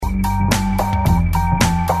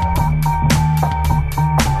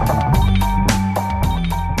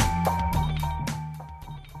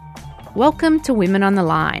Welcome to Women on the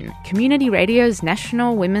Line, Community Radio's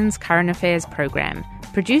national women's current affairs program,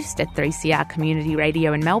 produced at 3CR Community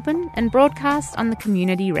Radio in Melbourne and broadcast on the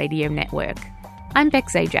Community Radio Network. I'm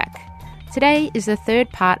Bex Zajac. Today is the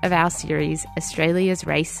third part of our series, Australia's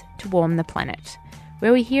Race to Warm the Planet,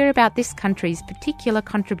 where we hear about this country's particular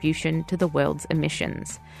contribution to the world's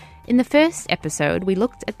emissions. In the first episode, we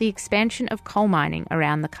looked at the expansion of coal mining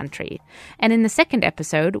around the country, and in the second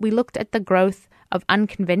episode, we looked at the growth of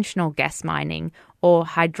unconventional gas mining or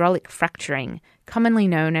hydraulic fracturing, commonly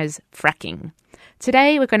known as fracking.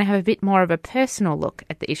 Today, we're going to have a bit more of a personal look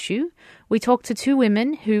at the issue. We talked to two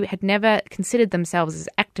women who had never considered themselves as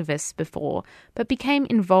activists before, but became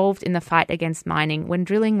involved in the fight against mining when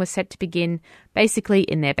drilling was set to begin basically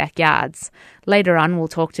in their backyards. Later on, we'll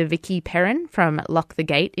talk to Vicky Perrin from Lock the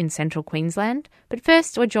Gate in central Queensland. But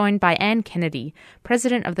first, we're joined by Anne Kennedy,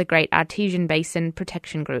 president of the Great Artesian Basin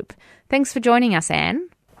Protection Group. Thanks for joining us, Anne.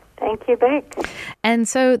 Thank you, Beck. And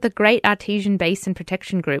so the Great Artesian Basin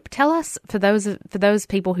Protection Group, tell us, for those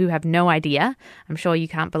people who have no idea, I'm sure you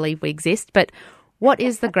can't believe we exist, but what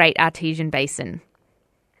is the Great Artesian Basin?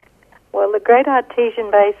 Well, the Great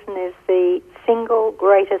Artesian Basin is the single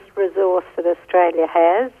greatest resource that Australia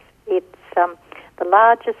has. It's the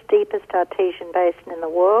largest, deepest artesian basin in the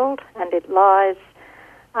world, and it lies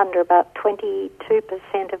under about 22%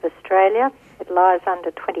 of Australia. It lies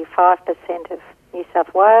under 25% of New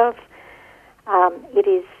South Wales. It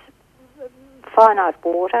is finite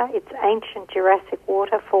water. It's ancient Jurassic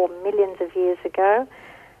water formed millions of years ago,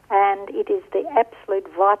 and it is the absolute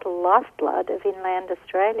vital lifeblood of inland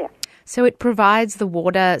Australia. So it provides the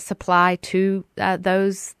water supply to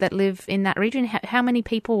those that live in that region. How many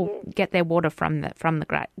people get their water from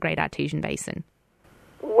the Great Artesian Basin?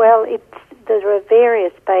 Well, there are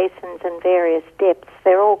various basins and various depths.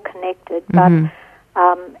 They're all connected, but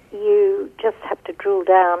you just have to drill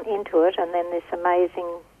down into it, and then this amazing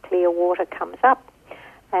clear water comes up.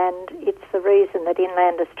 And it's the reason that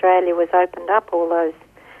inland Australia was opened up all those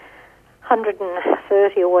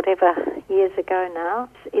 130 or whatever years ago now.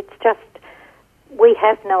 It's just, we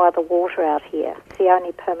have no other water out here. It's the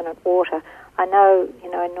only permanent water. I know,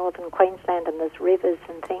 in northern Queensland and there's rivers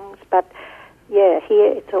and things, but yeah,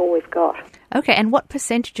 here it's all we've got. Okay, and what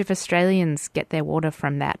percentage of Australians get their water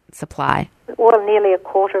from that supply? Well, nearly a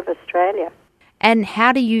quarter of Australia. And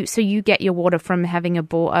how do you get your water from having a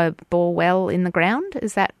bore well in the ground?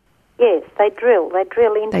 Is that? Yes, they drill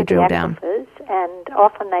into the aquifers down. And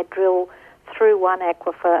often they drill through one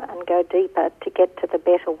aquifer and go deeper to get to the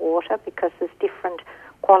better water because there's different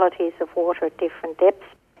qualities of water at different depths.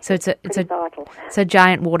 So it's a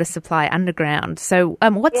giant water supply underground. So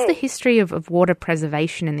what's the history of water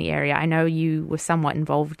preservation in the area? I know you were somewhat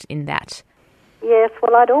involved in that. Yes,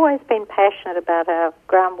 well, I'd always been passionate about our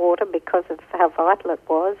groundwater because of how vital it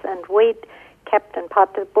was, and we'd capped and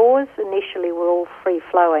piped. The bores initially were all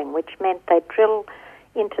free-flowing, which meant they'd drill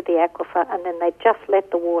into the aquifer and then they'd just let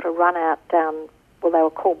the water run out down, well, they were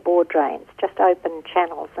called bore drains, just open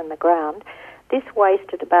channels in the ground. This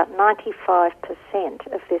wasted about 95%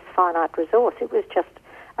 of this finite resource. It was just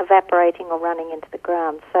evaporating or running into the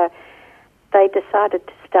ground. So they decided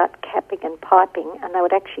to start capping and piping, and they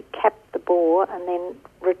would actually cap the bore and then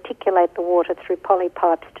reticulate the water through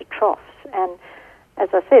polypipes to troughs. And as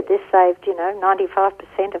I said, this saved,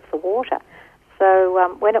 95% of the water.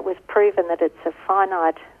 So when it was proven that it's a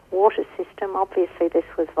finite water system, obviously this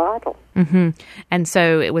was vital. Mm-hmm. And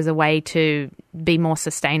so it was a way to be more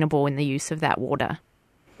sustainable in the use of that water.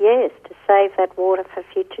 Yes, to save that water for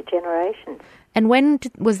future generations. And when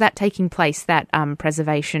was that taking place, that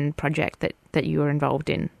preservation project that you were involved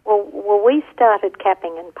in? Well, we started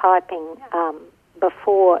capping and piping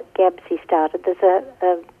before GABSI started. There's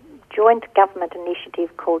a joint government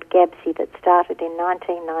initiative called GABSI that started in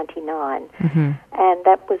 1999, and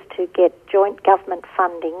that was to get joint government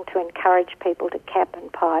funding to encourage people to cap and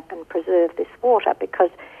pipe and preserve this water, because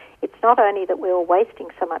it's not only that we were wasting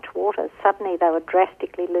so much water, suddenly they were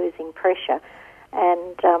drastically losing pressure,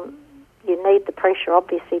 and you need the pressure,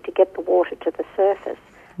 obviously, to get the water to the surface.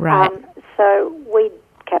 Right. So we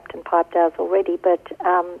capped and piped ours already, but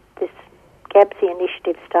this GABSI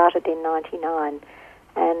initiative started in 1999,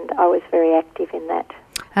 and I was very active in that.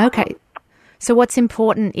 Okay. So what's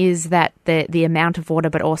important is that the amount of water,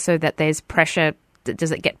 but also that there's pressure.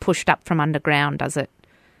 Does it get pushed up from underground? Does it?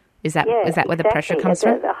 Is that where the pressure comes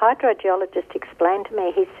from? The hydrogeologist explained to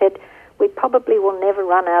me, he said, we probably will never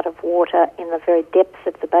run out of water in the very depths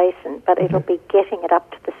of the basin, but it'll be getting it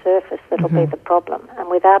up to the surface that'll be the problem. And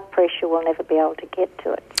without pressure, we'll never be able to get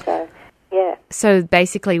to it. So, yeah. So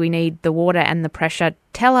basically we need the water and the pressure.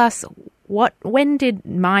 Tell us, When did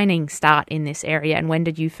mining start in this area, and when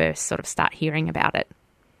did you first sort of start hearing about it?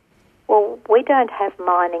 Well, we don't have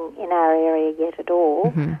mining in our area yet at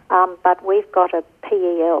all, but we've got a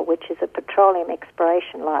PEL, which is a petroleum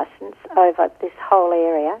exploration licence, over this whole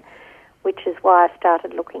area, which is why I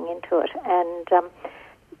started looking into it. And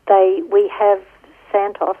we have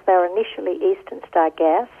Santos. They were initially Eastern Star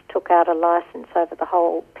Gas, took out a licence over the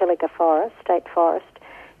whole Pilliga Forest, State Forest,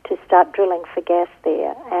 to start drilling for gas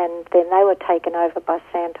there. And then they were taken over by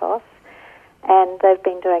Santos, and they've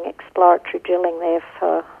been doing exploratory drilling there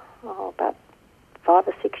for about 5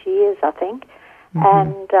 or 6 years, I think.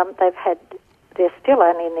 And they're still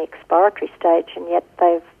only in the exploratory stage, and yet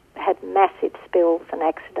they've had massive spills and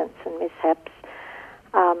accidents and mishaps.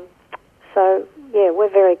 So, we're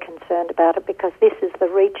very concerned about it, because this is the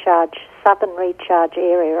southern recharge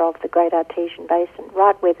area of the Great Artesian Basin,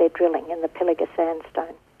 right where they're drilling in the Pilliga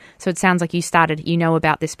Sandstone. So it sounds like you know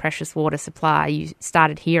about this precious water supply. You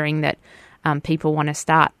started hearing that people want to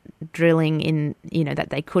start drilling in, that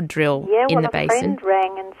they could drill in the basin. Yeah, well, a friend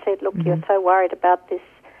rang and said, look, you're so worried about this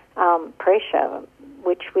pressure,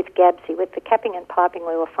 which with GABSI, with the capping and piping,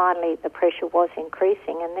 the pressure was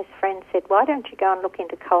increasing. And this friend said, why don't you go and look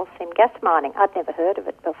into coal seam gas mining? I'd never heard of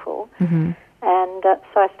it before. And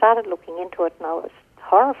so I started looking into it, and I was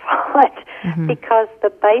horrified because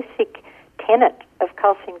the basic tenet of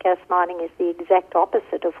coal seam gas mining is the exact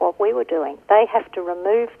opposite of what we were doing. They have to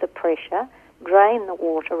remove the pressure, drain the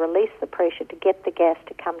water, release the pressure to get the gas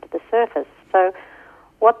to come to the surface. So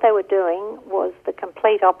what they were doing was the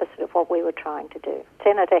complete opposite of what we were trying to do.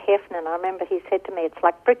 Senator Heffernan, I remember he said to me, it's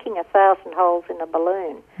like pricking 1,000 holes in a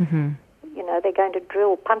balloon. They're going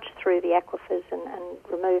to punch through the aquifers and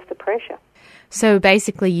remove the pressure. So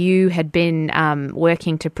basically you had been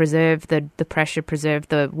working to preserve the pressure, preserve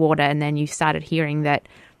the water, and then you started hearing that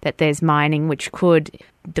there's mining which could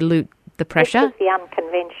dilute the pressure? This was the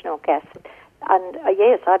unconventional gas. And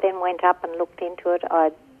yes, I then went up and looked into it.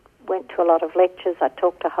 I went to a lot of lectures. I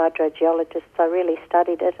talked to hydrogeologists. I really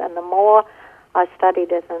studied it. And the more I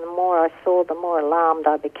studied it and the more I saw, the more alarmed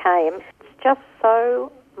I became. It's just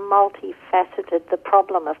so multifaceted, the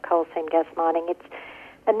problem of coal seam gas mining.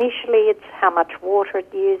 Initially, it's how much water it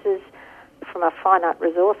uses from a finite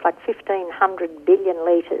resource, like 1,500 billion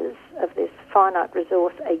litres of this finite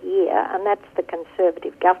resource a year, and that's the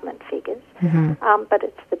conservative government figures. But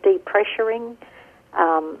it's the depressuring,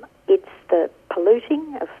 it's the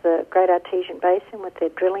polluting of the Great Artesian Basin with their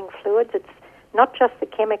drilling fluids. It's not just the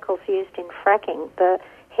chemicals used in fracking, the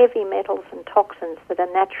heavy metals and toxins that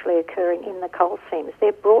are naturally occurring in the coal seams.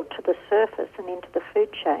 They're brought to the surface and into the food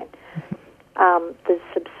chain. There's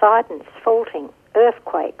subsidence, faulting,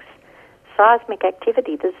 earthquakes, seismic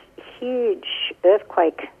activity. There's huge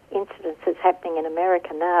earthquake incidences happening in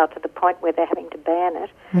America now to the point where they're having to ban it.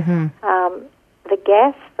 The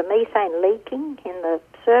gas, the methane leaking in the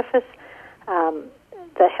surface,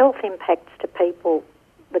 the health impacts to people,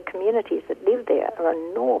 the communities that live there are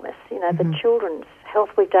enormous. The children's health,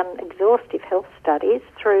 we've done exhaustive health studies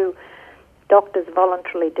through doctors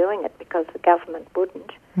voluntarily doing it because the government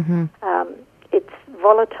wouldn't. It's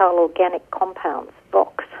volatile organic compounds,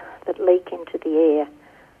 VOCs, that leak into the air.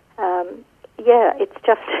 It's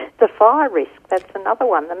just the fire risk. That's another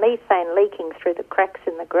one, the methane leaking through the cracks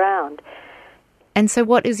in the ground. And so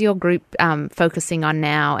what is your group focusing on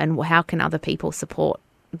now, and how can other people support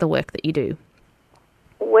the work that you do?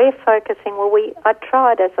 We're focusing, I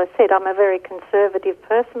tried, as I said, I'm a very conservative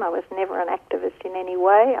person. I was never an activist in any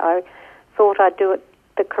way. I thought I'd do it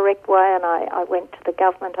the correct way, and I went to the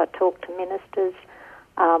government, I talked to ministers,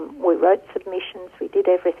 we wrote submissions, we did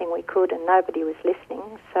everything we could, and nobody was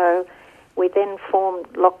listening. So we then formed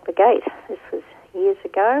Lock the Gate. This was years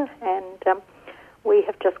ago, and we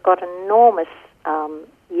have just got enormous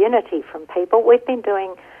unity from people. We've been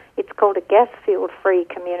doing, it's called a gas field free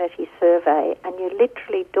community survey, and you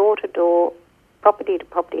literally door to door, property to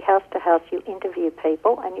property, house to house, you interview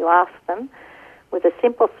people and you ask them with a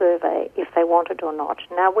simple survey if they want it or not.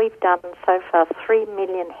 Now, we've done so far 3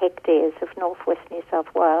 million hectares of northwest New South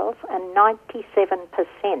Wales, and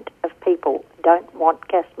 97% of people don't want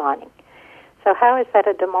gas mining. So how is that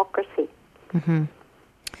a democracy?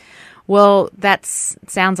 Well, that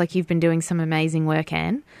sounds like you've been doing some amazing work,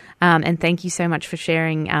 Anne. And thank you so much for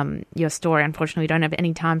sharing your story. Unfortunately, we don't have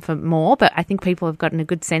any time for more, but I think people have gotten a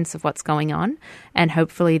good sense of what's going on, and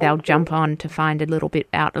hopefully they'll jump on to find a little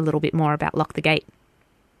bit more about Lock the Gate.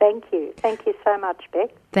 Thank you. Thank you so much, Beck.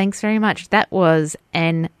 Thanks very much. That was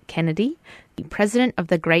Anne Kennedy. president of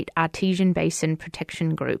the Great Artesian Basin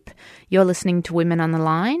Protection Group. You're listening to Women on the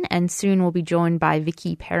Line, and soon we'll be joined by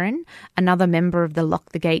Vicky Perrin, another member of the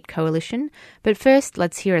Lock the Gate Coalition. But first,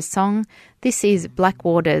 let's hear a song. This is Black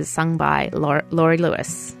Waters, sung by Laurie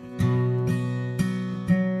Lewis.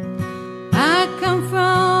 I come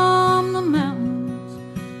from the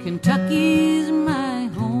mountains, Kentucky's my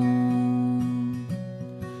home,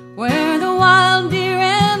 where the wild deer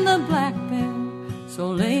and the black bear so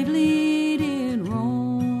lately did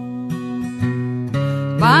roam.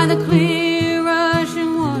 By the clear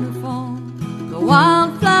rushing waterfall, the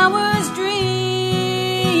wildflowers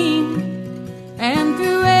dream, and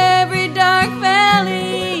through every dark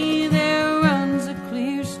valley there runs a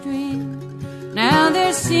clear stream. Now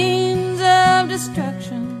there's scenes of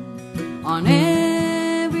destruction on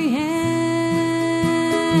every hand,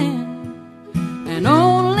 and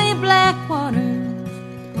only black waters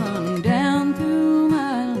run down through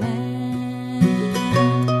my land.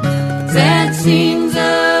 Sad scenes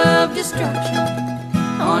of destruction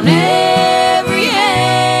on every hand.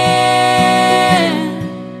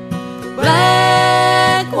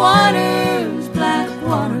 Black waters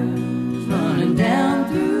running down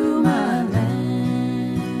through my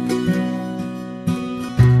land.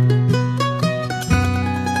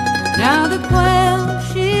 Now the quail,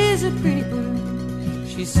 she's a pretty bird,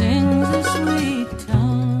 she sings a sweet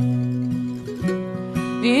tone.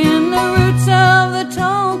 In the roots of the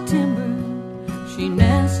tall timber, she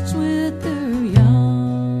nests with her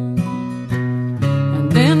young.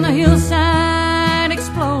 And then the hillside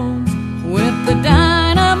explodes with the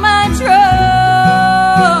dynamite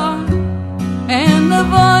roar, and the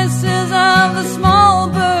voices of the small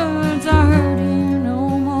birds are heard here no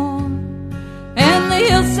more. And the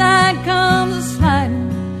hillside comes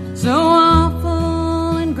a-sliding so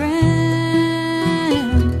awful and grand,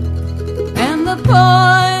 and the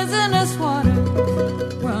poisonous water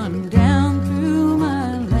run down through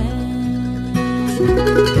my land.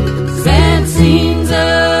 Sad scenes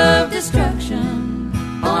of destruction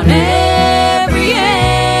on every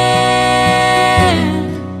hand.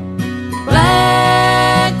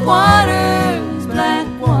 Black waters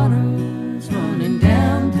running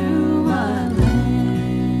down through my land.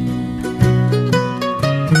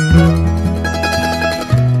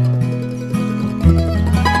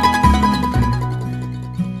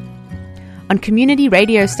 On community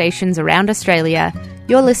radio stations around Australia,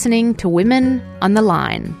 you're listening to Women on the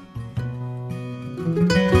Line.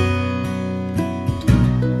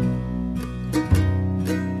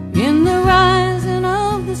 In the rising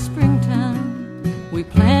of the springtime, we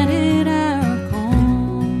planted our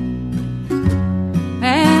corn.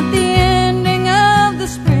 At the ending of the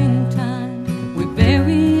springtime, we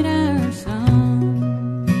buried our son.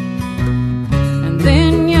 And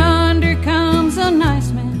then yonder comes a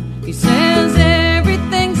nice man, he says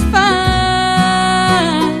everything's fine.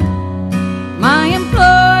 My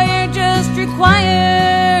employer just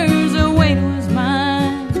requires a way to his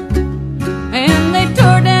mind. And they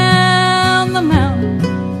tore down the mountain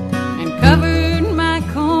and covered my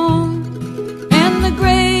corn, and the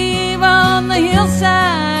grave on the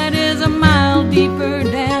hillside is a mile deeper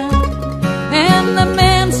down, and the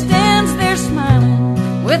man stands there smiling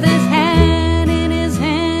with his hat in his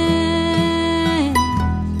hand,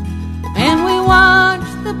 and we watch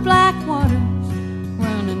the black waters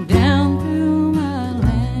running down through my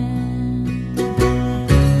land.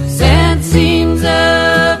 Sad scenes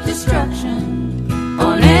of destruction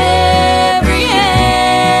on every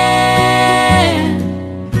hand.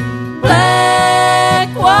 Black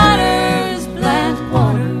waters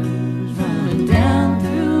running down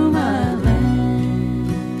through my land.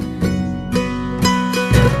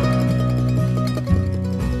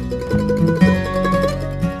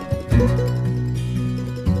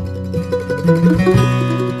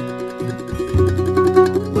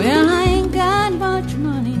 Well, I ain't got much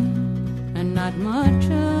money and not much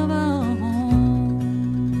of a home.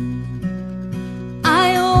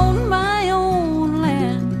 I own my own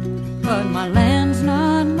land, but my land's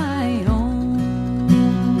not my own.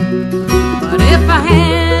 But if I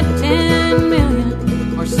had 10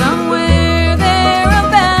 million or somewhere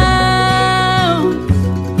thereabouts,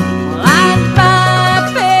 well, I'd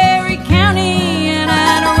buy Perry County and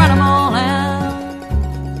I'd run 'em all out,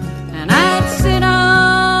 and I'd sit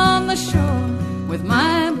on the shore with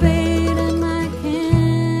my bait and my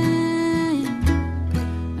can,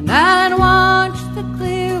 and I'd watch the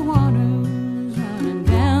clear waters running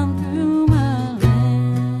down through my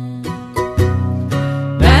land.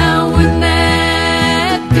 Down with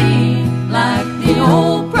that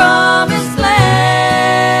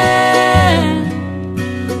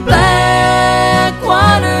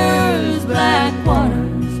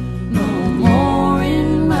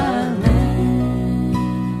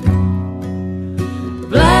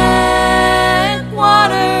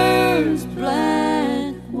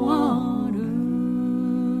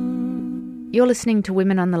You're listening to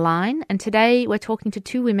Women on the Line, and today we're talking to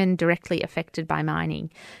two women directly affected by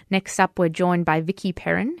mining. Next up, we're joined by Vicky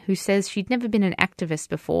Perrin, who says she'd never been an activist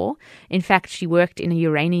before. In fact, she worked in a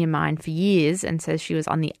uranium mine for years and says she was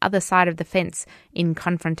on the other side of the fence in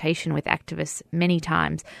confrontation with activists many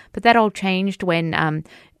times. But that all changed when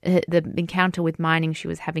the encounter with mining she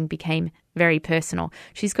was having became very personal.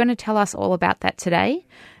 She's going to tell us all about that today.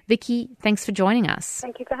 Vicky, thanks for joining us.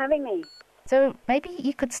 Thank you for having me. So maybe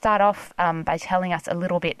you could start off by telling us a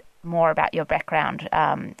little bit more about your background,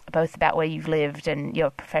 both about where you've lived and your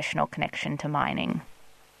professional connection to mining.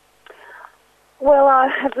 Well, I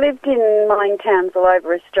have lived in mine towns all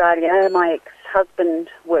over Australia. My ex-husband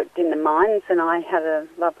worked in the mines and I had a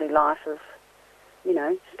lovely life of,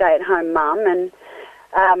 stay-at-home mum.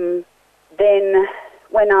 And then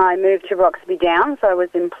when I moved to Roxby Downs, I was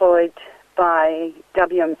employed by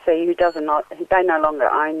WMC, they no longer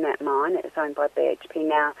own that mine. It's owned by BHP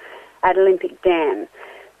now, at Olympic Dam.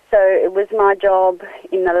 So it was my job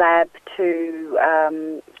in the lab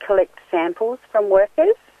to collect samples from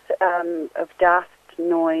workers of dust,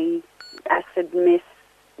 noise, acid, mist,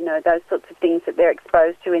 those sorts of things that they're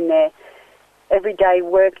exposed to in their everyday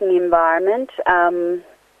working environment, and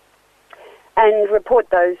report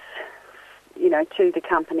those, to the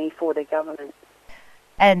company for the government.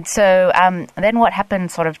 And so then what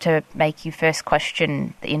happened sort of to make you first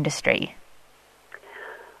question the industry?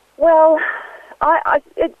 Well,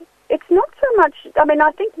 it's not so much,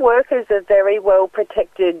 I think workers are very well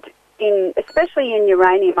protected, especially in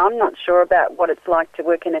uranium. I'm not sure about what it's like to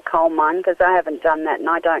work in a coal mine because I haven't done that and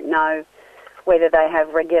I don't know whether they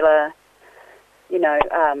have regular,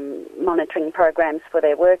 monitoring programs for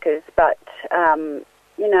their workers. But,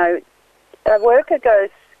 a worker goes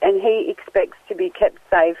and he expects to be kept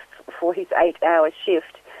safe for his 8-hour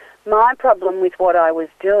shift. My problem with what I was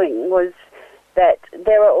doing was that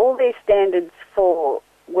there are all these standards for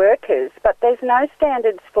workers, but there's no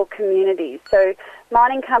standards for communities. So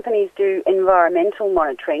mining companies do environmental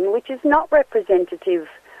monitoring, which is not representative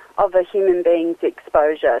of a human being's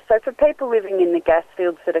exposure. So for people living in the gas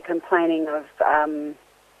fields that are complaining of,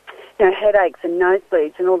 headaches and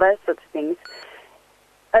nosebleeds and all those sorts of things,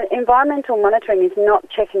 environmental monitoring is not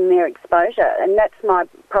checking their exposure, and that's my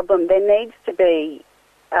problem. There needs to be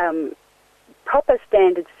proper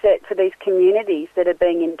standards set for these communities that are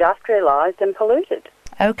being industrialised and polluted.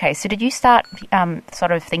 Okay, so did you start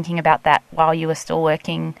sort of thinking about that while you were still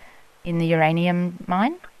working in the uranium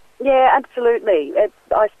mine? Yeah, absolutely.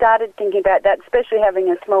 I started thinking about that, especially having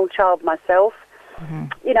a small child myself. Mm-hmm.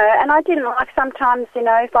 And I didn't like sometimes,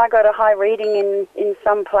 if I got a high reading in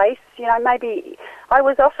some place, maybe I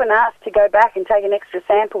was often asked to go back and take an extra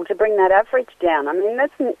sample to bring that average down.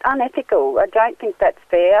 That's unethical. I don't think that's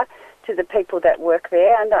fair to the people that work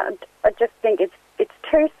there, and I just think it's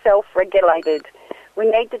too self-regulated. We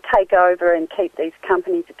need to take over and keep these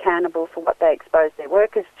companies accountable for what they expose their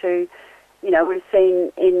workers to. We've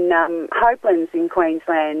seen in Hopelands in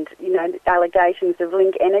Queensland, allegations of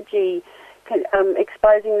Link Energy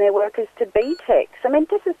exposing their workers to BTEX.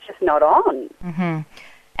 This is just not on. Mm-hmm.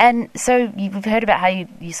 And so you've heard about how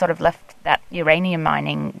you sort of left that uranium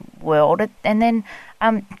mining world, and then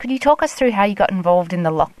could you talk us through how you got involved in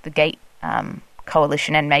the Lock the Gate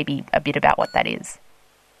coalition and maybe a bit about what that is?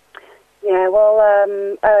 Yeah, well,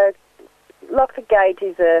 Lock the Gate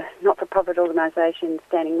is a not-for-profit organisation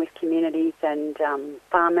standing with communities and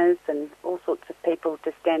farmers and all sorts of people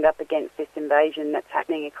to stand up against this invasion that's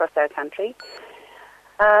happening across our country.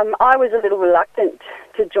 I was a little reluctant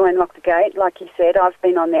to join Lock the Gate. Like you said, I've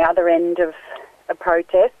been on the other end of a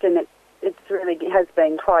protest and it really has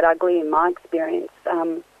been quite ugly in my experience.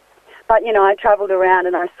 But, I travelled around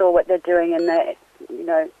and I saw what they're doing and,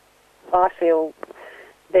 I feel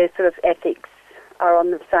their sort of ethics are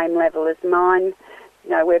on the same level as mine.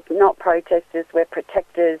 We're not protesters, we're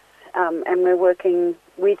protectors, and we're working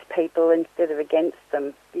with people instead of against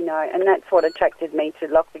them, and that's what attracted me to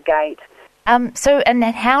Lock the Gate. And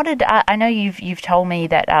then how did, I know you've told me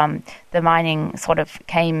that the mining sort of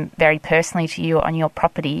came very personally to you on your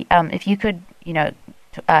property. If you could,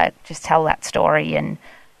 just tell that story and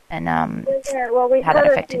how that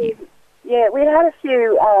affected you. Yeah, we had a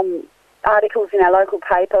few articles in our local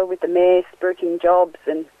paper with the mayor spruiking jobs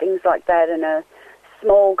and things like that, and a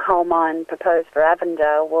small coal mine proposed for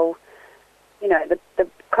Avondale. Well, the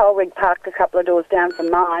coal rig parked a couple of doors down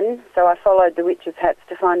from mine, so I followed the witches' hats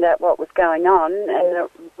to find out what was going on and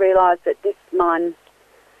realised that this mine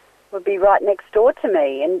would be right next door to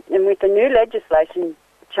me. And with the new legislation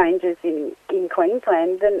changes in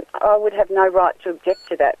Queensland, then I would have no right to object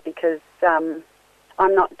to that because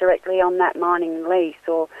I'm not directly on that mining lease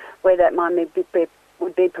or where that mine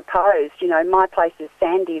would be proposed. You know, my place is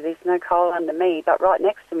sandy, there's no coal under me, but right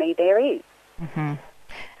next to me there is. Mm-hmm.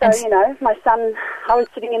 So, you know, my son, I was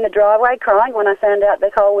sitting in the driveway crying when I found out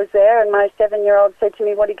the coal was there, and my 7-year-old said to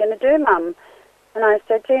me, "What are you going to do, Mum?" And I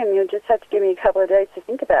said to him, "You'll just have to give me a couple of days to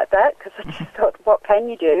think about that," because I just thought, what can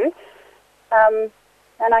you do? And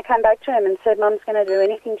I came back to him and said, "Mum's going to do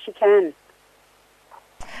anything she can."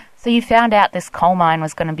 So you found out this coal mine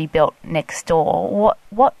was going to be built next door.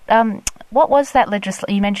 What was that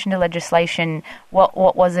you mentioned the legislation. What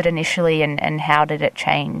was it initially, and how did it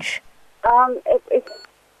change?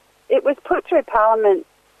 It was put through Parliament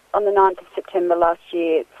on the 9th of September last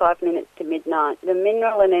year, 5 minutes to midnight. The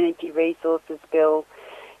Mineral and Energy Resources Bill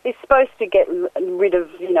is supposed to get rid of,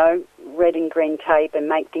 you know, red and green tape and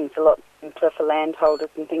make things a lot simpler for landholders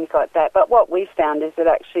and things like that. But what we've found is that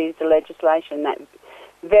actually is the legislation that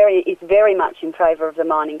is very much in favour of the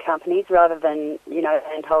mining companies rather than, you know,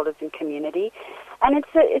 landholders and community. And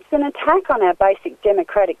it's an attack on our basic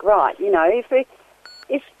democratic right. You know,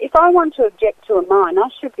 if I want to object to a mine, I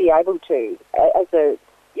should be able to.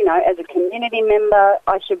 As a community member,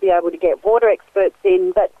 I should be able to get water experts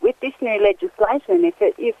in. But with this new legislation, if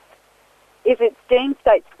it's deemed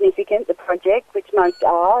state significant, the project, which most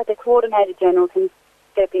are, the Coordinator General can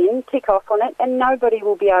step in, tick off on it, and nobody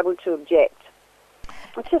will be able to object.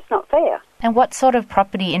 It's just not fair. And what sort of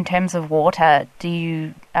property, in terms of water, do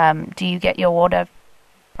you get your water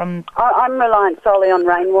from? I'm reliant solely on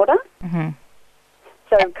rainwater. Mm-hmm.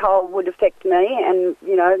 So coal would affect me and,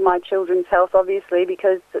 you know, my children's health, obviously,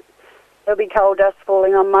 because there'll be coal dust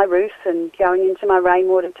falling on my roof and going into my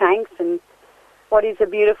rainwater tanks. And what is a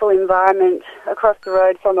beautiful environment across the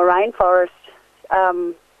road from a rainforest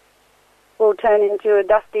will turn into a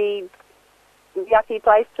dusty, yucky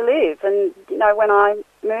place to live. And, you know, when I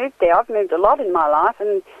moved there, I've moved a lot in my life,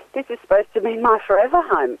 and this is supposed to be my forever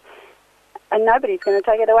home. And nobody's going to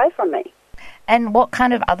take it away from me. And what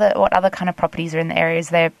other kind of properties are in the area? Is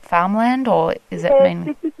there farmland, or is it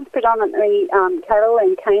mainly? This is predominantly cattle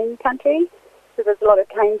and cane country. So there's a lot of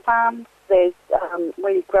cane farms. There's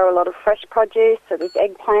we grow a lot of fresh produce. So there's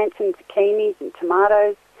eggplants and zucchinis and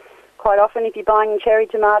tomatoes. Quite often, if you're buying cherry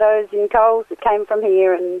tomatoes in Coles, it came from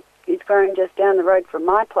here and it's grown just down the road from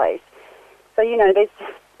my place. So, you know, there's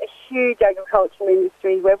a huge agricultural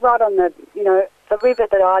industry. We're right on the river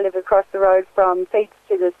that I live across the road from feeds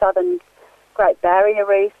to the southern Great Barrier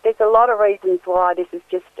Reef. There's a lot of reasons why this is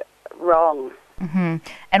just wrong. Mm-hmm.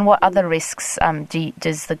 And what other risks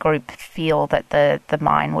does the group feel that the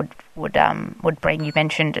mine would bring? You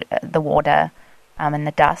mentioned the water and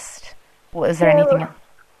the dust. Is there anything else?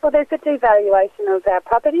 Well, there's a devaluation of our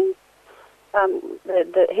property.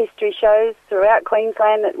 The history shows throughout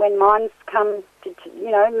Queensland that when mines come to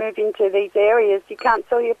move into these areas, you can't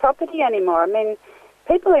sell your property anymore. I mean,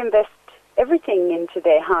 people invest everything into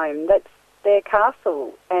their home. That's their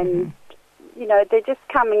castle, and you know, they're just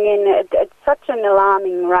coming in at such an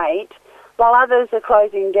alarming rate. While others are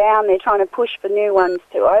closing down, they're trying to push for new ones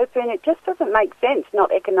to open. It just doesn't make sense,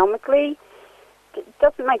 not economically. It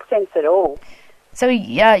doesn't make sense at all. So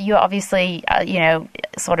you obviously,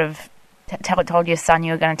 sort of told your son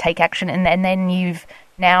you were going to take action, and then you've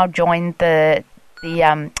now joined the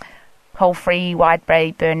Coal-Free Wide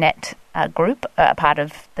Bay Burnett group, part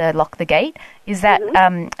of the Lock the Gate. Is that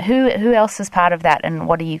who else is part of that, and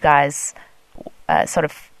what are you guys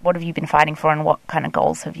what have you been fighting for, and what kind of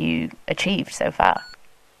goals have you achieved so far?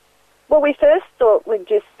 Well, we first thought we'd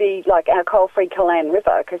just be like our coal-free Kalan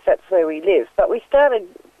River, because that's where we live. But we started,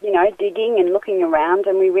 digging and looking around,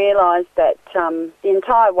 and we realised that the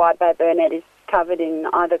entire Wide Bay Burnett is covered in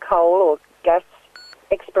either coal or gas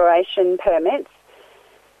exploration permits.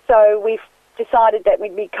 So we've decided that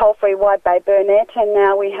we'd be coal-free Wide Bay Burnett, and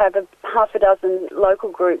now we have half a dozen local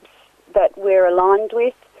groups that we're aligned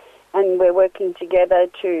with, and we're working together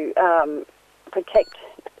to protect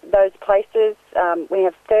those places. We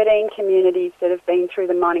have 13 communities that have been through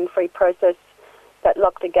the mining-free process that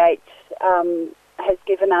Lock the Gate has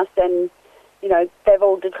given us, and they've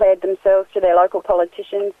all declared themselves to their local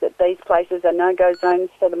politicians that these places are no-go zones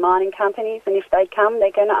for the mining companies, and if they come,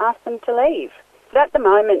 they're going to ask them to leave. But at the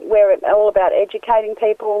moment, we're all about educating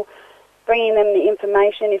people, bringing them the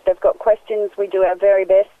information. If they've got questions, we do our very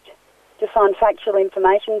best to find factual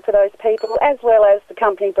information for those people, as well as the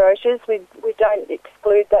company brochures. We don't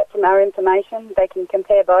exclude that from our information. They can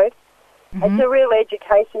compare both. Mm-hmm. It's a real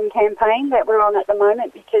education campaign that we're on at the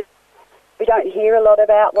moment, because we don't hear a lot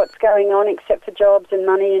about what's going on except for jobs and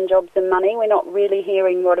money and jobs and money. We're not really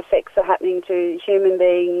hearing what effects are happening to human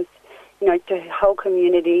beings, to whole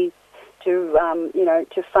communities,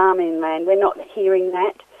 to farming land. We're not hearing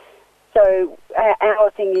that. So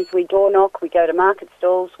our thing is we door knock, we go to market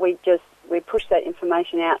stalls, we push that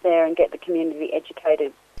information out there and get the community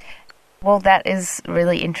educated. Well, that is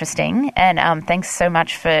really interesting, and thanks so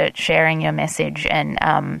much for sharing your message.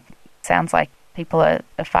 And sounds like people are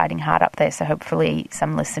fighting hard up there, so hopefully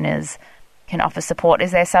some listeners can offer support.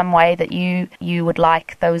 Is there some way that you would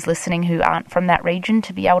like those listening who aren't from that region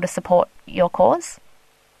to be able to support your cause?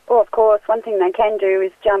 Well, of course, one thing they can do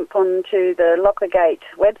is jump onto the Lock the Gate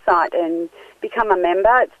website and become a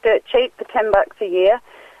member. It's dirt cheap for $10 a year,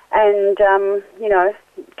 and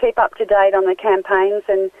keep up to date on the campaigns.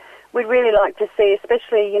 And we'd really like to see,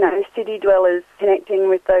 especially, city dwellers connecting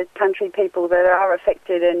with those country people that are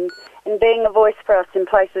affected and being a voice for us in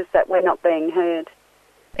places that we're not being heard.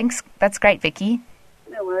 Thanks. That's great, Vicky.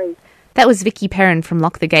 No worries. That was Vicky Perrin from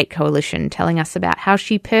Lock the Gate Coalition telling us about how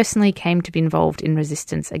she personally came to be involved in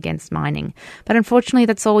resistance against mining. But unfortunately,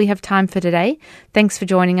 that's all we have time for today. Thanks for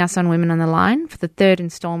joining us on Women on the Line for the third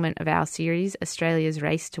instalment of our series, Australia's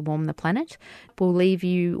Race to Warm the Planet. We'll leave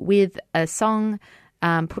you with a song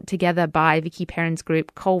put together by Vicky Perrin's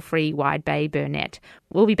group Coal Free Wide Bay Burnett.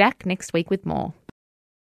 We'll be back next week with more.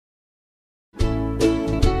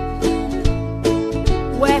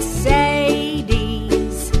 We're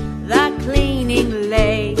Sadie's, the cleaning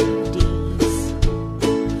ladies.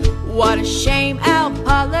 What a shame our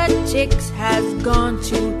politics has gone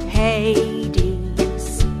to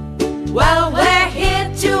Hades. Well, we're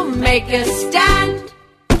here to make a stand.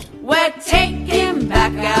 We're taking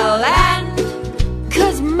back our land.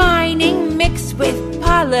 'Cause mining mixed with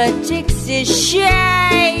politics is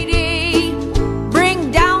shady.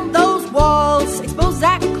 Bring down those walls, expose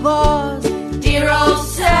that clause, dear old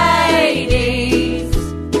Sadie's.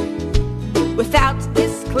 Without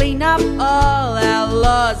this cleanup, all our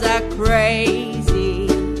laws are crazy.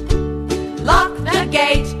 Lock the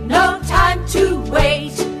gate, no time to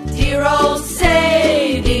wait, dear old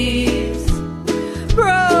Sadie's.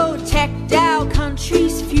 Protect our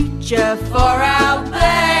country's future for our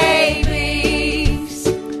babies.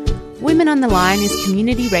 Women on the Line is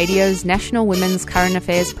Community Radio's national women's current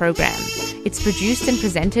affairs program. It's produced and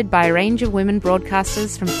presented by a range of women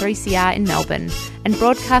broadcasters from 3CR in Melbourne and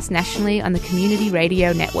broadcast nationally on the Community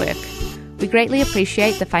Radio Network. We greatly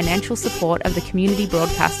appreciate the financial support of the Community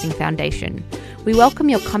Broadcasting Foundation. We welcome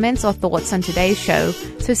your comments or thoughts on today's show,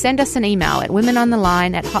 so send us an email at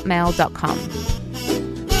womenontheline@hotmail.com.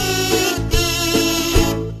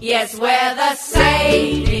 Yes, we're the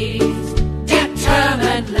Sadies,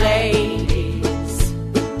 determined ladies.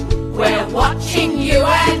 We're watching you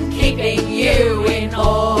and keeping you in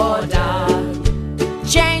order.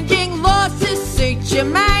 Changing laws to suit your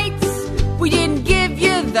mates. We didn't give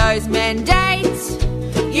you those mandates.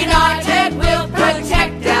 United we'll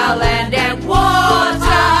protect our land and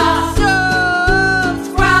water. So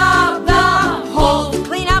scrub the halls,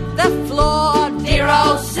 clean up the floor, dear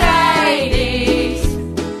old Sadies.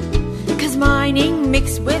 'Cause mining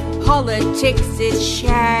mixed with politics is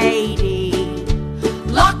shady.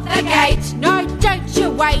 Lock the gate, no, don't you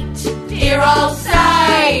wait, dear old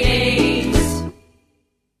Sadies.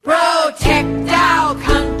 Protect our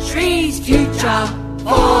country's future for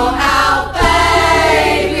our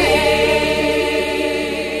babies.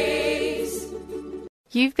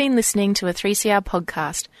 You've been listening to a 3CR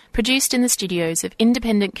podcast produced in the studios of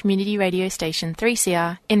independent community radio station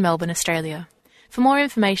 3CR in Melbourne, Australia. For more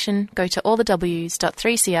information, go to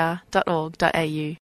allthews.3cr.org.au.